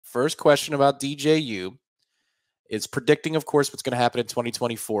First question about DJU. It's predicting, of course, what's going to happen in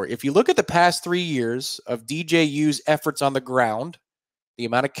 2024. If you look at the past 3 years of DJU's efforts on the ground, the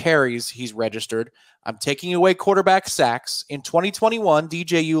amount of carries he's registered, I'm taking away quarterback sacks. In 2021,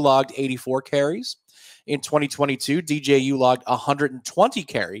 DJU logged 84 carries. In 2022, DJU logged 120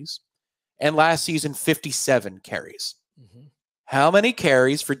 carries. And last season, 57 carries. Mm-hmm. How many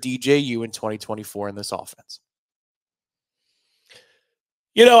carries for DJU in 2024 in this offense?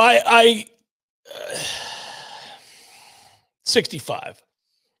 You know, I 65.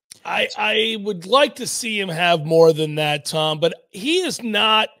 I would like to see him have more than that, Tom, but he is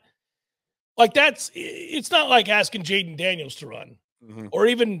not like it's not like asking Jaden Daniels to run or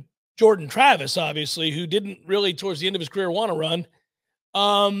even Jordan Travis, obviously, who didn't really towards the end of his career want to run.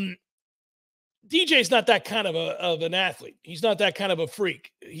 DJ's not that kind of an athlete. He's not that kind of a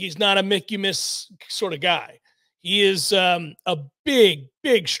freak. He's not a make you miss sort of guy. He is a big,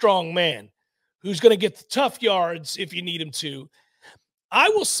 strong man who's going to get the tough yards if you need him to. I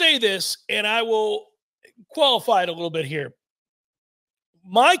will say this, and I will qualify it a little bit here.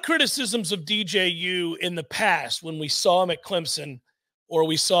 My criticisms of DJU in the past, when we saw him at Clemson or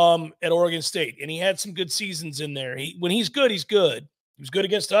we saw him at Oregon State, and he had some good seasons in there. When he's good, he's good. He was good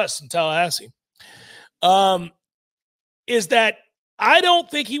against us in Tallahassee. Is that I don't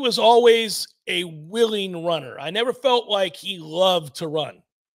think he was always a willing runner. I never felt like he loved to run.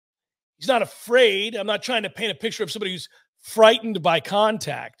 He's not afraid. I'm not trying to paint a picture of somebody who's frightened by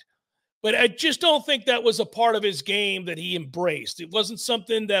contact, but I just don't think that was a part of his game that he embraced. It wasn't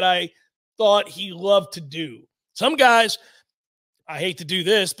something that I thought he loved to do. Some guys, I hate to do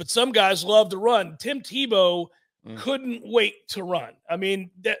this, but some guys love to run. Tim Tebow couldn't wait to run. I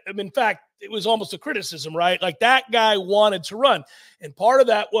mean, in fact, it was almost a criticism, right? Like that guy wanted to run. And part of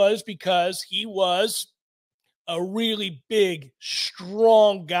that was because he was a really big,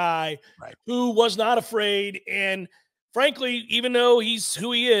 strong guy who was not afraid. And frankly, even though he's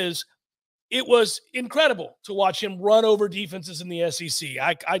who he is, it was incredible to watch him run over defenses in the SEC.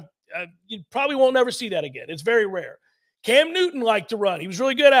 You probably won't never see that again. It's very rare. Cam Newton liked to run. He was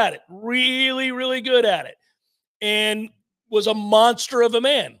really good at it. Really good at it. And was a monster of a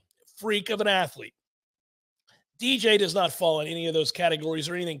man, freak of an athlete. DJ does not fall in any of those categories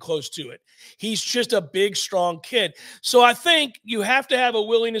or anything close to it. He's just a big, strong kid. So I think you have to have a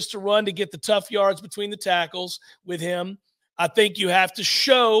willingness to run to get the tough yards between the tackles with him. I think you have to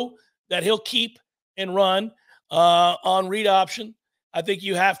show that he'll keep and run on read option. I think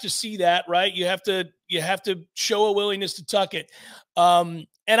you have to see that, right? You have to show a willingness to tuck it. And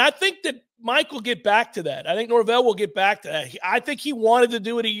I think that Mike will get back to that. I think Norvell will get back to that. I think he wanted to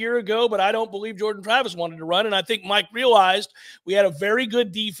do it a year ago, but I don't believe Jordan Travis wanted to run. And I think Mike realized we had a very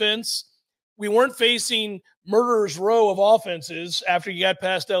good defense. We weren't facing murderer's row of offenses after you got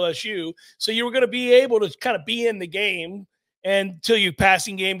past LSU. So you were going to be able to kind of be in the game until your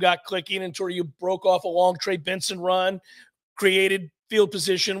passing game got clicking, until you broke off a long Trey Benson run, created field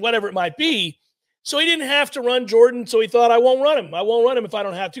position, whatever it might be. So he didn't have to run Jordan, so he thought, I won't run him. I won't run him if I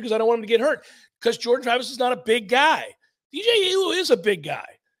don't have to because I don't want him to get hurt. Because Jordan Travis is not a big guy. DJU is a big guy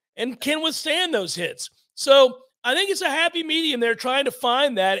and can withstand those hits. So I think it's a happy medium there trying to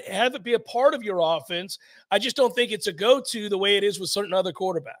find that, have it be a part of your offense. I just don't think it's a go-to the way it is with certain other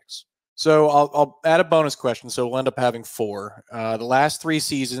quarterbacks. So I'll add a bonus question. So we'll end up having 4. The last 3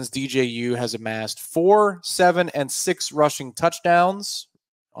 seasons, DJU has amassed 4, 7, and 6 rushing touchdowns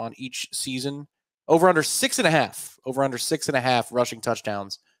on each season. Over under 6.5. Over under 6.5 rushing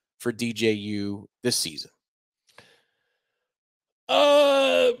touchdowns for DJU this season.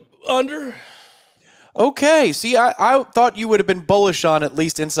 Under. Okay. See, I thought you would have been bullish on at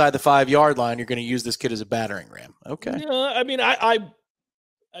least inside the 5-yard line. You're going to use this kid as a battering ram. Okay. Yeah, I mean, I'd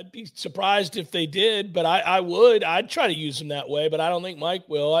be surprised if they did, but I'd try to use him that way, but I don't think Mike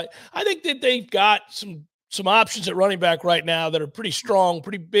will. I think that they've got some options at running back right now that are pretty strong,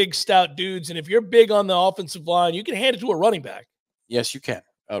 pretty big, stout dudes. And if you're big on the offensive line, you can hand it to a running back. Yes, you can.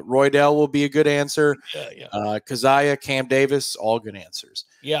 Roydell will be a good answer. Yeah. Keziah, Cam Davis, all good answers.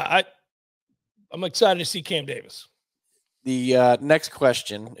 Yeah, I'm excited to see Cam Davis. The next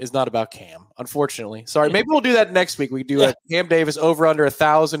question is not about Cam, unfortunately. Sorry, maybe we'll do that next week. We do a Cam Davis over under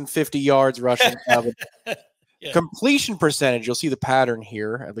 1,050 yards rushing. Completion percentage, you'll see the pattern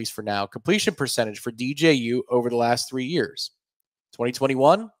here, at least for now. Completion percentage for DJU over the last 3 years.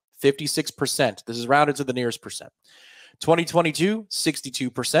 2021, 56%. This is rounded to the nearest percent. 2022,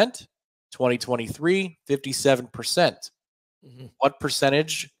 62%. 2023, 57%. What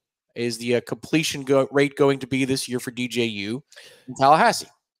percentage is the completion rate going to be this year for DJU in Tallahassee?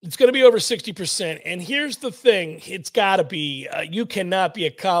 It's going to be over 60%. And here's the thing. It's got to be, you cannot be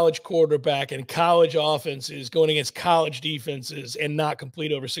a college quarterback and college offenses going against college defenses and not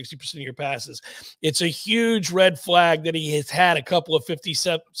complete over 60% of your passes. It's a huge red flag that he has had a couple of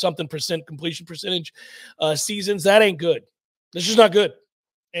 50-something% completion percentage seasons. That ain't good. This is not good.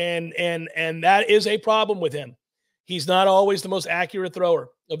 And that is a problem with him. He's not always the most accurate thrower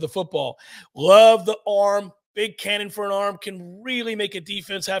of the football. Love the arm. Big cannon for an arm can really make a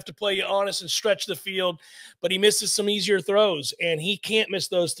defense have to play you honest and stretch the field, but he misses some easier throws, and he can't miss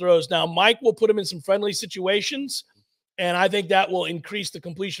those throws. Now, Mike will put him in some friendly situations, and I think that will increase the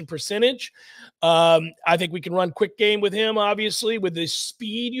completion percentage. I think we can run quick game with him, obviously, with the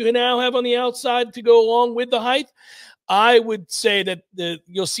speed you now have on the outside to go along with the height. I would say that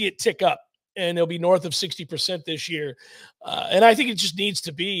you'll see it tick up, and it'll be north of 60% this year, and I think it just needs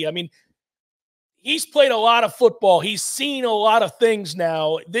to be. I mean, he's played a lot of football. He's seen a lot of things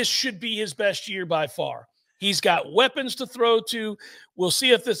now. This should be his best year by far. He's got weapons to throw to. We'll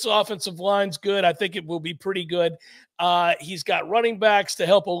see if this offensive line's good. I think it will be pretty good. He's got running backs to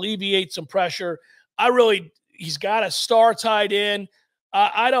help alleviate some pressure. He's got a star tight end.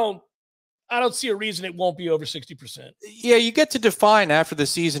 I don't see a reason it won't be over 60%. Yeah, you get to define after the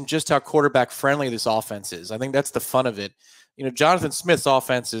season just how quarterback friendly this offense is. I think that's the fun of it. You know, Jonathan Smith's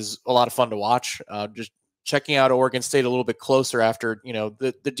offense is a lot of fun to watch. Just checking out Oregon State a little bit closer after, you know,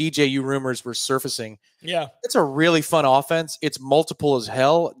 the DJU rumors were surfacing. Yeah. It's a really fun offense. It's multiple as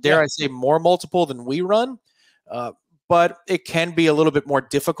hell. Dare I say more multiple than we run. But it can be a little bit more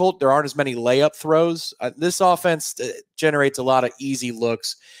difficult. There aren't as many layup throws. This offense generates a lot of easy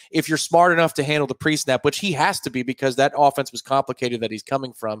looks. If you're smart enough to handle the pre-snap, which he has to be because that offense was complicated that he's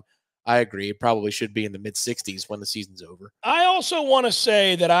coming from, I agree. It probably should be in the mid-60s when the season's over. I also want to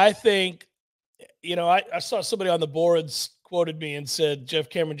say that I think, you know, I saw somebody on the boards quoted me and said, Jeff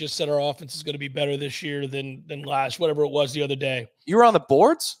Cameron just said our offense is going to be better this year than last, whatever it was the other day. You were on the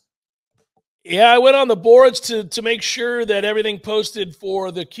boards? Yeah, I went on the boards to make sure that everything posted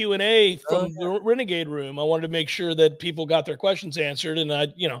for the Q&A from the Renegade Room. I wanted to make sure that people got their questions answered, and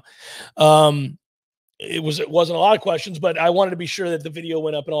it wasn't a lot of questions, but I wanted to be sure that the video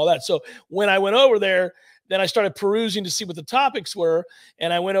went up and all that. So when I went over there, then I started perusing to see what the topics were,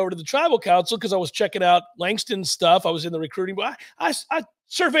 and I went over to the Tribal Council because I was checking out Langston's stuff. I was in the recruiting, but I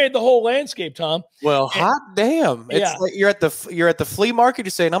surveyed the whole landscape, Tom. Well, hot damn! It's like you're at the flea market.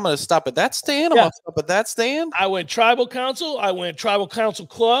 You're saying I'm going to stop at that stand. I'm going to stop at that stand. I went Tribal Council. I went Tribal Council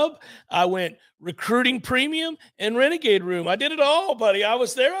Club. I went Recruiting Premium and Renegade Room. I did it all, buddy. I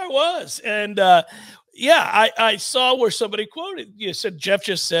was there. I was, and I saw where somebody quoted. You said Jeff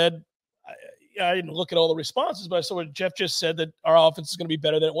just said. I didn't look at all the responses, but I saw what Jeff just said, that our offense is going to be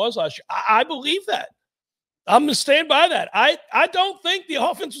better than it was last year. I believe that. I'm going to stand by that. I don't think the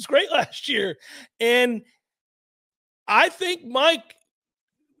offense was great last year. And I think Mike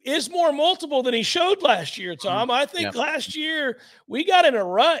is more multiple than he showed last year, Tom. I think last year we got in a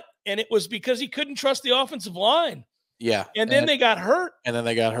rut, and it was because he couldn't trust the offensive line. Yeah. And then they got hurt.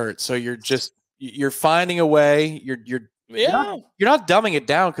 So you're finding a way. You're not dumbing it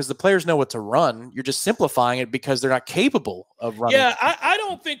down because the players know what to run. You're just simplifying it because they're not capable of running. Yeah, I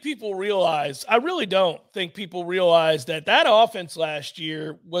don't think people realize. I really don't think people realize that offense last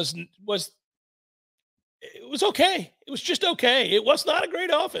year was okay. It was just okay. It was not a great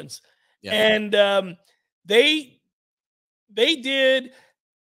offense, and they did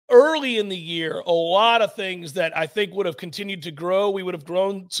early in the year a lot of things that I think would have continued to grow. We would have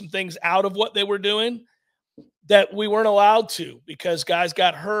grown some things out of what they were doing that we weren't allowed to because guys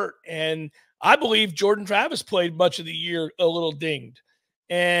got hurt. And I believe Jordan Travis played much of the year a little dinged.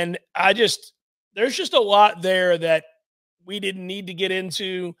 And there's just a lot there that we didn't need to get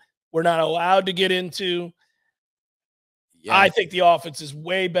into. We're not allowed to get into. Yeah. I think the offense is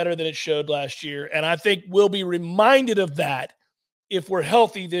way better than it showed last year. And I think we'll be reminded of that if we're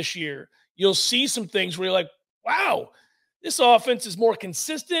healthy this year. You'll see some things where you're like, wow, this offense is more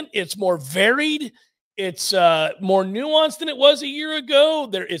consistent. It's more varied. It's more nuanced than it was a year ago.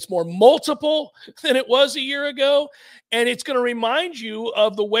 It's more multiple than it was a year ago. And it's going to remind you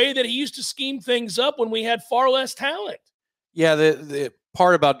of the way that he used to scheme things up when we had far less talent. Yeah, the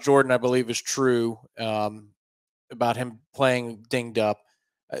part about Jordan, I believe, is true about him playing dinged up.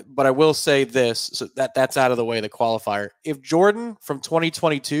 But I will say this, so that's out of the way, the qualifier. If Jordan from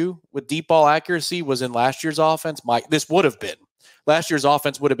 2022 with deep ball accuracy was in last year's offense, this would have been. Last year's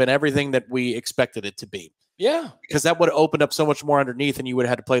offense would have been everything that we expected it to be. Yeah. Because that would have opened up so much more underneath, and you would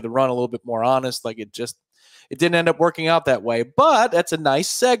have had to play the run a little bit more honest. Like it didn't end up working out that way. But that's a nice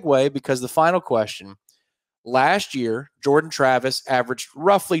segue because the final question, Last year, Jordan Travis averaged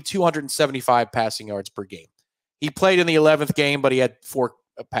roughly 275 passing yards per game. He played in the 11th game, but he had 4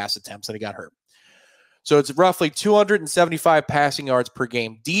 pass attempts and he got hurt. So it's roughly 275 passing yards per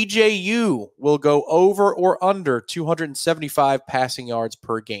game. DJU will go over or under 275 passing yards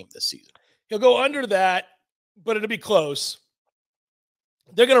per game this season. He'll go under that, but it'll be close.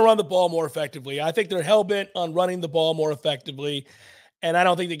 They're going to run the ball more effectively. I think they're hell-bent on running the ball more effectively, and I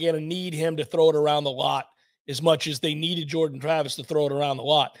don't think they're going to need him to throw it around the lot as much as they needed Jordan Travis to throw it around the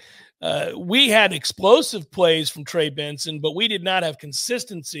lot. We had explosive plays from Trey Benson, but we did not have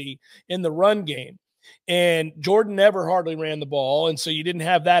consistency in the run game. And Jordan never hardly ran the ball, and so you didn't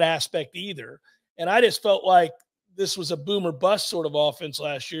have that aspect either. And I just felt like this was a boom or bust sort of offense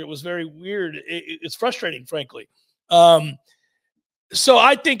last year. It was very weird. It's frustrating, frankly. So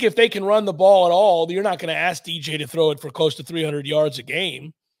I think if they can run the ball at all, you're not going to ask DJ to throw it for close to 300 yards a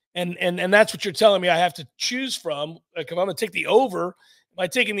game. And that's what you're telling me I have to choose from. Like if I'm going to take the over, am I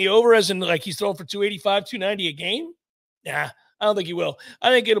taking the over as in like he's throwing for 285, 290 a game? Nah, I don't think he will. I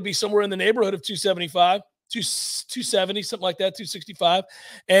think it'll be somewhere in the neighborhood of 275, 270, something like that, 265.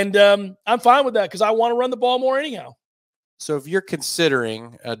 And I'm fine with that because I want to run the ball more anyhow. So if you're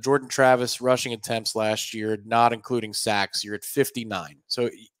considering Jordan Travis rushing attempts last year, not including sacks, you're at 59. So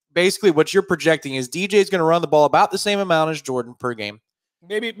basically what you're projecting is DJ is going to run the ball about the same amount as Jordan per game.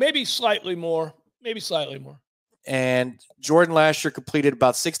 Maybe slightly more. Maybe slightly more. And Jordan last year completed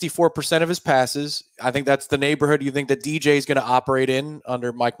about 64% of his passes. I think that's the neighborhood you think that DJ is going to operate in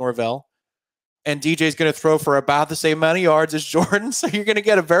under Mike Norvell. And DJ is going to throw for about the same amount of yards as Jordan. So you're going to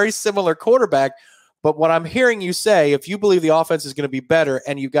get a very similar quarterback. But what I'm hearing you say, if you believe the offense is going to be better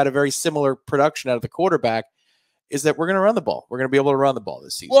and you've got a very similar production out of the quarterback, is that we're going to run the ball. We're going to be able to run the ball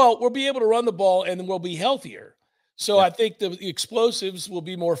this season. Well, we'll be able to run the ball and we'll be healthier. So yeah. I think the explosives will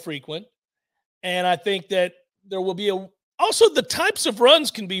be more frequent. And I think that there will be also the types of runs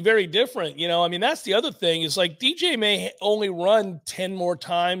can be very different. You know, I mean, that's the other thing is like DJ may only run 10 more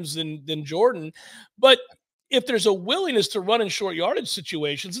times than Jordan, but if there's a willingness to run in short yardage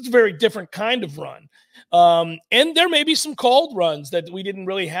situations, it's a very different kind of run. And there may be some called runs that we didn't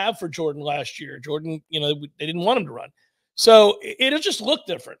really have for Jordan last year. Jordan, you know, they didn't want him to run. So it'll just look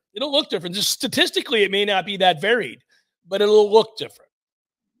different. It'll look different. Just statistically, it may not be that varied, but it'll look different.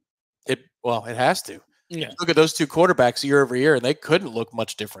 Well, it has to. Yeah. Look at those two quarterbacks year over year, and they couldn't look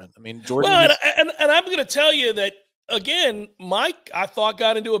much different. I mean, Jordan. Well, and I'm going to tell you that, again, Mike, I thought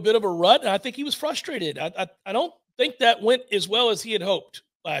got into a bit of a rut, and I think he was frustrated. I don't think that went as well as he had hoped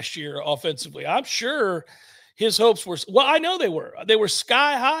last year offensively. I'm sure his hopes were – well, I know they were. They were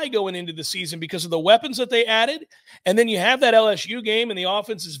sky high going into the season because of the weapons that they added. And then you have that LSU game, and the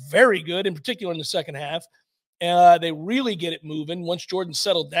offense is very good, in particular in the second half. They really get it moving once Jordan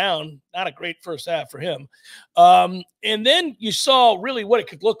settled down. Not a great first half for him. And then you saw really what it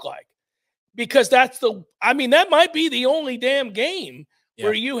could look like. Because that might be the only damn game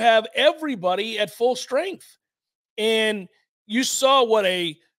where you have everybody at full strength. And you saw what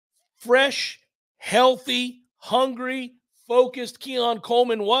a fresh, healthy, hungry, focused Keon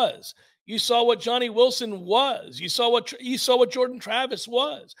Coleman was. You saw what Johnny Wilson was. You saw what Jordan Travis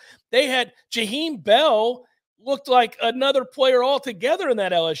was. They had Jaheim Bell looked like another player altogether in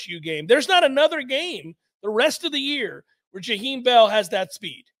that LSU game. There's not another game the rest of the year where Jaheim Bell has that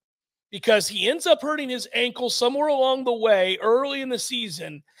speed. Because he ends up hurting his ankle somewhere along the way early in the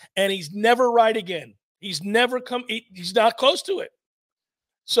season, and he's never right again. He's never come. He's not close to it.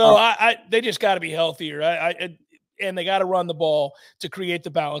 So they just got to be healthier. And they got to run the ball to create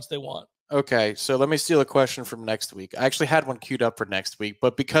the balance they want. Okay, so let me steal a question from next week. I actually had one queued up for next week,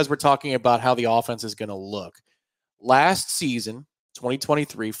 but because we're talking about how the offense is going to look, last season,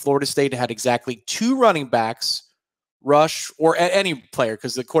 2023, Florida State had exactly 2 running backs rush, or any player,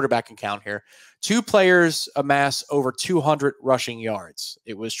 because the quarterback can count here, 2 players amass over 200 rushing yards.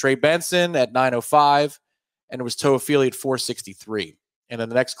 It was Trey Benson at 905, and it was Toafili at 463. And then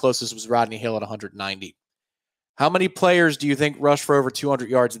the next closest was Rodney Hill at 190. How many players do you think rushed for over 200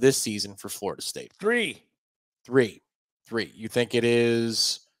 yards this season for Florida State? 3. You think it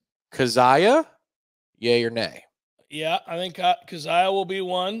is Keziah? Yay or nay? Yeah, I think Keziah will be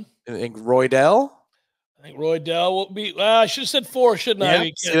one. I think Roydell? I think Roydell will be. Well, I should have said 4, shouldn't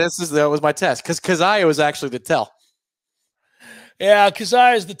I? See, that was my test because Keziah was actually the tell. Yeah,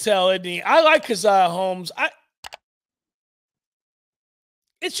 Keziah is the tell, isn't he? I like Keziah Holmes.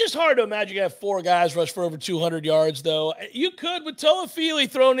 It's just hard to imagine you have 4 guys rush for over 200 yards, though. You could with Toafili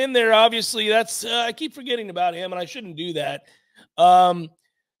thrown in there. Obviously, that's I keep forgetting about him, and I shouldn't do that. Toafili,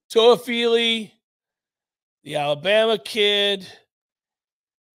 the Alabama kid.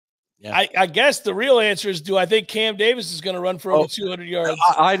 Yeah. I guess the real answer is, do I think Cam Davis is going to run for over 200 yards?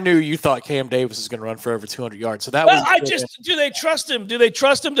 I knew you thought Cam Davis is going to run for over 200 yards. So that well, was do they trust him? Do they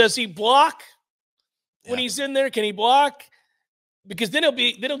trust him? Does he block when he's in there? Can he block? Because then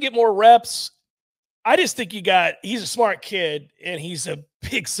he'll get more reps. I just think he's a smart kid and he's a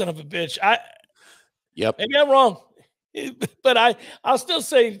big son of a bitch. Maybe I'm wrong, but I'll still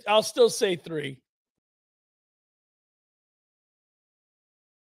say 3.